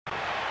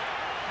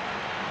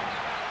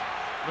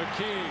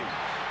McKee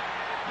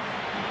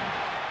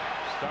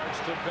starts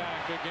to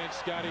back against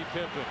Scottie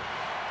Pippen.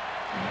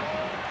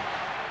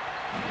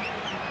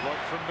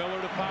 Look for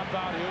Miller to pop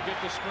out. He'll get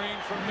the screen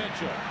from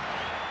Mitchell.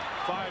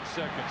 5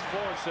 seconds,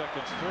 4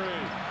 seconds, 3.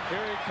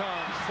 Here he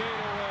comes. Fade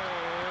away.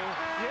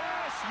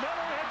 Yes,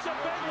 Miller hits a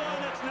big one.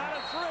 It's not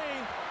a 3.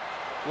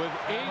 With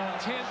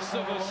 0.8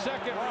 of a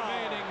second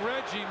remaining,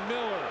 Reggie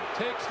Miller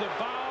takes the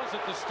bows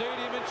at the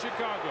stadium in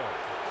Chicago.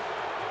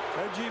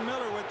 Reggie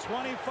Miller with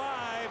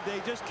 25. They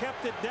just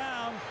kept it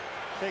down.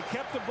 They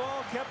kept the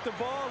ball,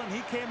 and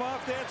he came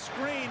off that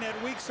screen, that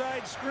weak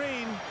side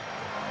screen,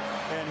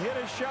 and hit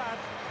a shot.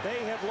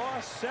 They had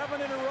lost 7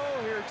 in a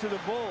row here to the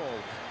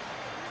Bulls.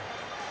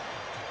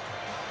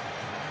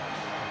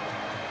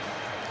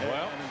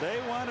 Well, and they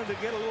wanted to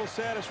get a little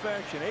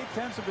satisfaction.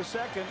 0.8 of a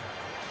second.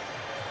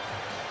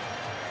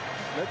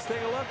 Let's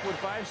take a look with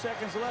 5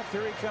 seconds left.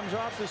 Here he comes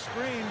off the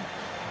screen.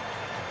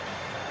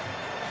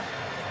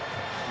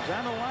 He's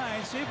on the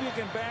line. See if you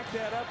can back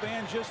that up,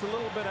 and just a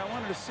little bit. I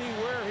wanted to see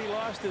where he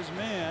lost his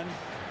man.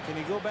 Can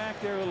he go back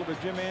there a little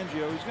bit, Jim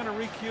Angio? He's going to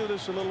re-cue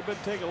this a little bit.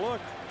 Take a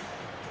look.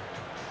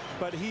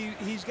 But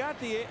he's got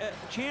the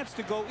chance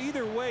to go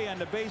either way on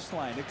the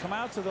baseline, to come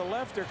out to the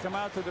left or come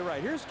out to the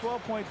right. Here's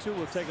 12.2.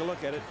 We'll take a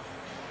look at it.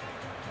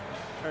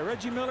 All right,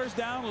 Reggie Miller's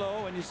down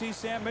low, and you see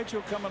Sam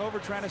Mitchell coming over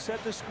trying to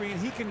set the screen.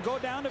 He can go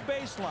down the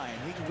baseline.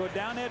 He can go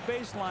down that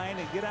baseline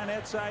and get on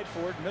that side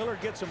for it. Miller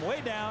gets him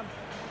way down.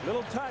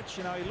 Little touch.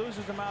 You know, he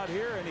loses him out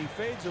here, and he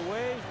fades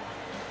away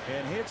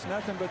and hits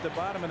nothing but the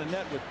bottom of the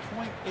net with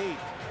 0.8.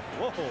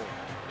 Whoa.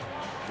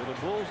 So the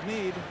Bulls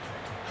need.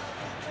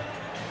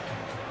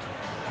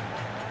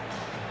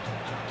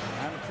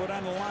 Foot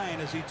on the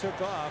line as he took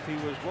off. He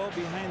was well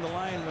behind the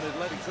line when it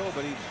let it go,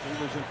 but he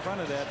was in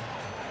front of that.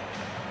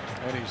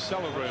 And he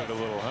celebrated a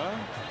little, huh?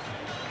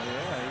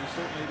 Yeah, he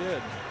certainly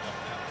did.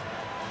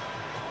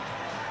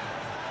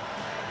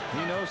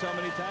 He knows how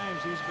many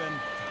times he's been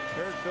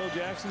hurt. Phil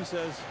Jackson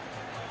says.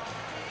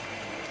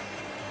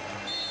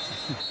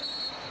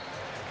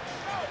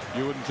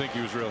 You wouldn't think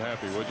he was real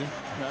happy, would you?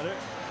 Not it.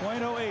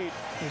 0.08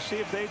 to see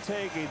if they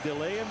take a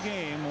delay of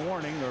game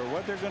warning or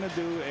what they're going to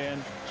do.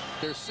 And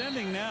they're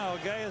sending now. A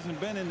guy hasn't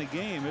been in the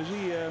game, is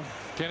he?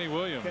 Kenny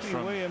Williams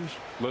from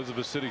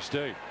Elizabeth City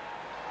State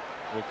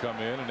will come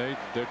in, and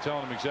they're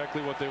telling him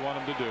exactly what they want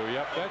him to do.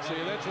 Yep, that's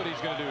what he's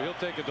going to do. He'll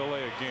take a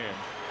delay of game.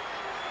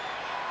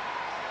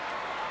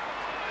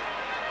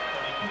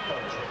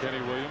 Kenny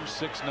Williams,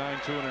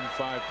 6'9",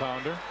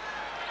 205-pounder.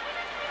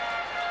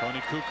 Toni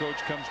Kukoc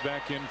comes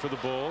back in for the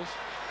Bulls.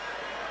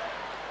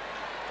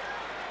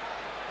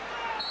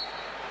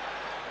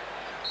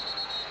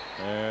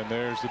 And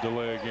there's the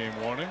delay of game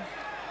warning.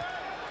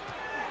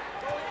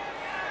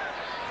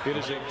 It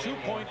is a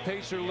 2-point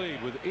Pacer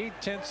lead with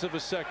 0.8 of a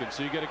second,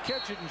 so you got to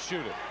catch it and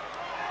shoot it.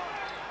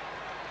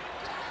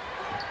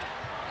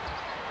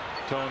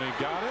 Toni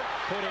got it,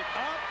 put it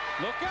up,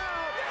 look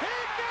out! He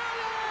got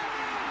it!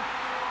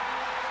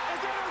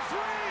 Is it a 3?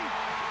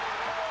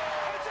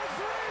 It's a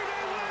 3.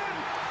 They win.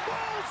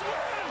 Bulls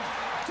win.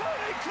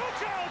 Toni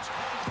Kukoc,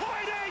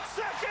 0.8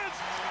 seconds.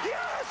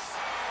 Yes!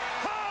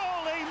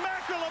 Holy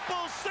mackerel! The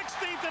Bulls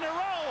 16th in a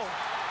row.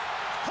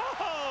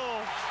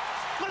 Oh!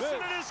 Listen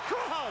to this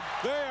crowd.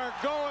 They are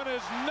going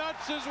as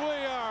nuts as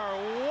we are.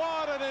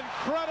 What an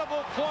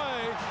incredible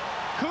play.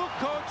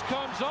 Kukoc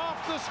comes off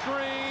the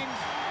screen,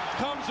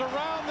 comes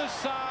around the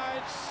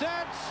side,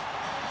 sets,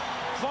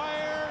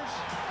 fires,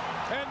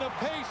 and the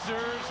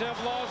Pacers have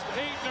lost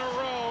 8 in a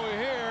row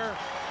here.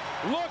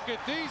 Look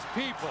at these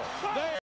people.